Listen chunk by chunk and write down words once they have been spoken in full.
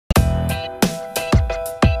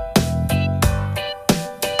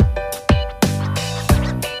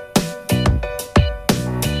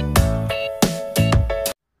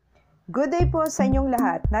Good day po sa inyong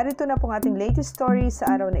lahat. Narito na po ang ating latest story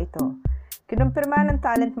sa araw na ito. Kinumpirma ng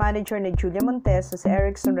talent manager ni Julia Montes na si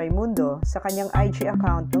Erickson Raimundo sa kanyang IG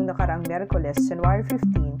account noong nakaraang Miyerkules, January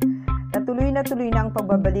 15, na tuloy na ang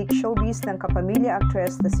pagbabalik showbiz ng kapamilya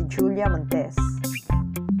actress na si Julia Montes.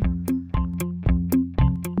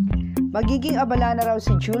 Magiging abala na raw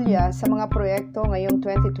si Julia sa mga proyekto ngayong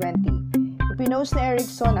 2020. Ipinost ni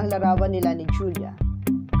Erickson ang larawan nila ni Julia.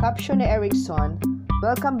 Caption ni Erickson,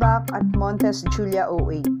 "Welcome back at Montes Julia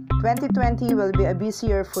 08. 2020 will be a busy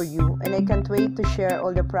year for you and I can't wait to share all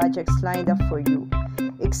the projects lined up for you.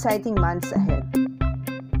 Exciting months ahead."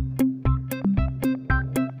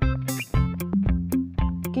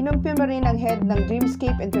 Kinumpirma rin ang head ng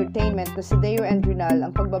Dreamscape Entertainment na si Deo Endrinal ang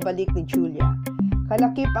pagbabalik ni Julia.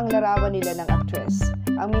 Kalakip ang larawan nila ng actress.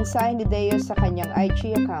 Ang mensahe ni Deo sa kanyang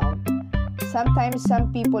IG account, "Sometimes some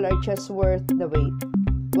people are just worth the wait.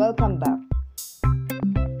 Welcome back."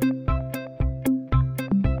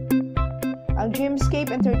 Ang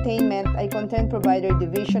Dreamscape Entertainment ay content provider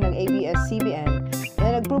division ng Abs-cbn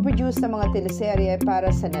na nagpo-produce ng mga teleserye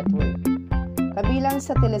para sa network. Kabilang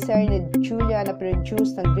sa teleserye ni Julia na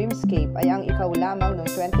produce ng Dreamscape ay ang Ikaw Lamang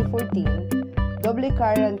noong 2014, Doble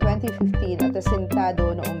Cara noong 2015 at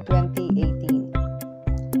Asintado noong 2018.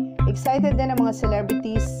 Excited din ang mga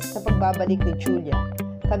celebrities sa pagbabalik ni Julia.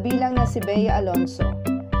 Kabilang na si Bea Alonso.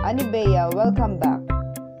 Ani Bea, welcome back.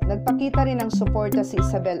 Nagpakita rin ng suporta si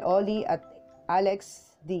Isabel Oli at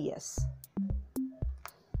Alex Diaz.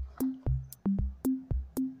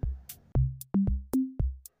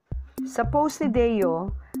 Sa post ni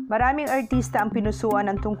Deo, maraming artista ang pinusuan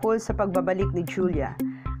ng tungkol sa pagbabalik ni Julia.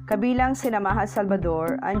 Kabilang sina Maha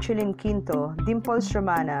Salvador, Angeline Quinto, Dimples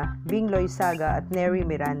Romana, Bing Loizaga at Neri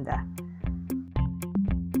Miranda.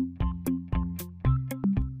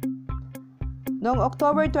 Noong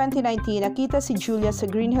October 2019, nakita si Julia sa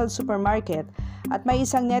Green Hills Supermarket at may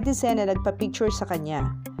isang netizen na nagpa-picture sa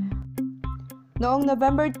kanya. Noong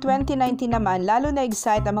November 2019 naman, lalo na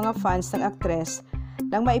excite ang mga fans ng aktres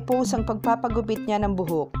nang maipost ang pagpapagupit niya ng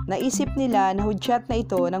buhok. Naisip nila na hudyat na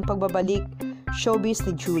ito ng pagbabalik showbiz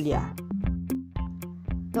ni Julia.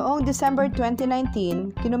 Noong December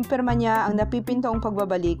 2019, kinumpirma niya ang napipintong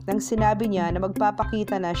pagbabalik nang sinabi niya na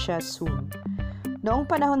magpapakita na siya soon. Noong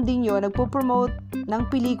panahon din yun, nagpo-promote ng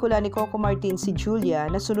pelikula ni Coco Martin si Julia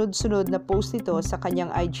na sunod-sunod na post nito sa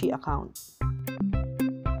kanyang IG account.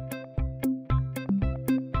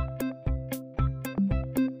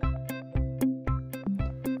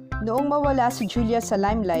 Noong mawala si Julia sa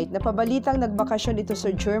limelight, napabalitang nagbakasyon ito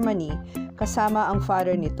sa Germany kasama ang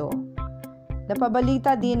father nito.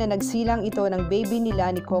 Napabalita din na nagsilang ito ng baby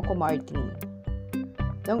nila ni Coco Martin.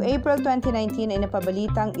 Noong April 2019 ay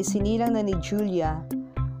napabalitang isinilang na ni Julia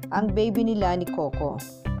ang baby nila ni Coco.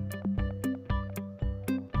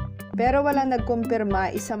 Pero walang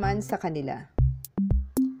nagkumpirma isa man sa kanila.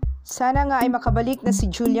 Sana nga ay makabalik na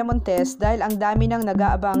si Julia Montes dahil ang dami nang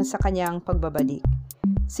nag-aabang sa kanyang pagbabalik.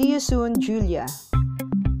 See you soon, Julia!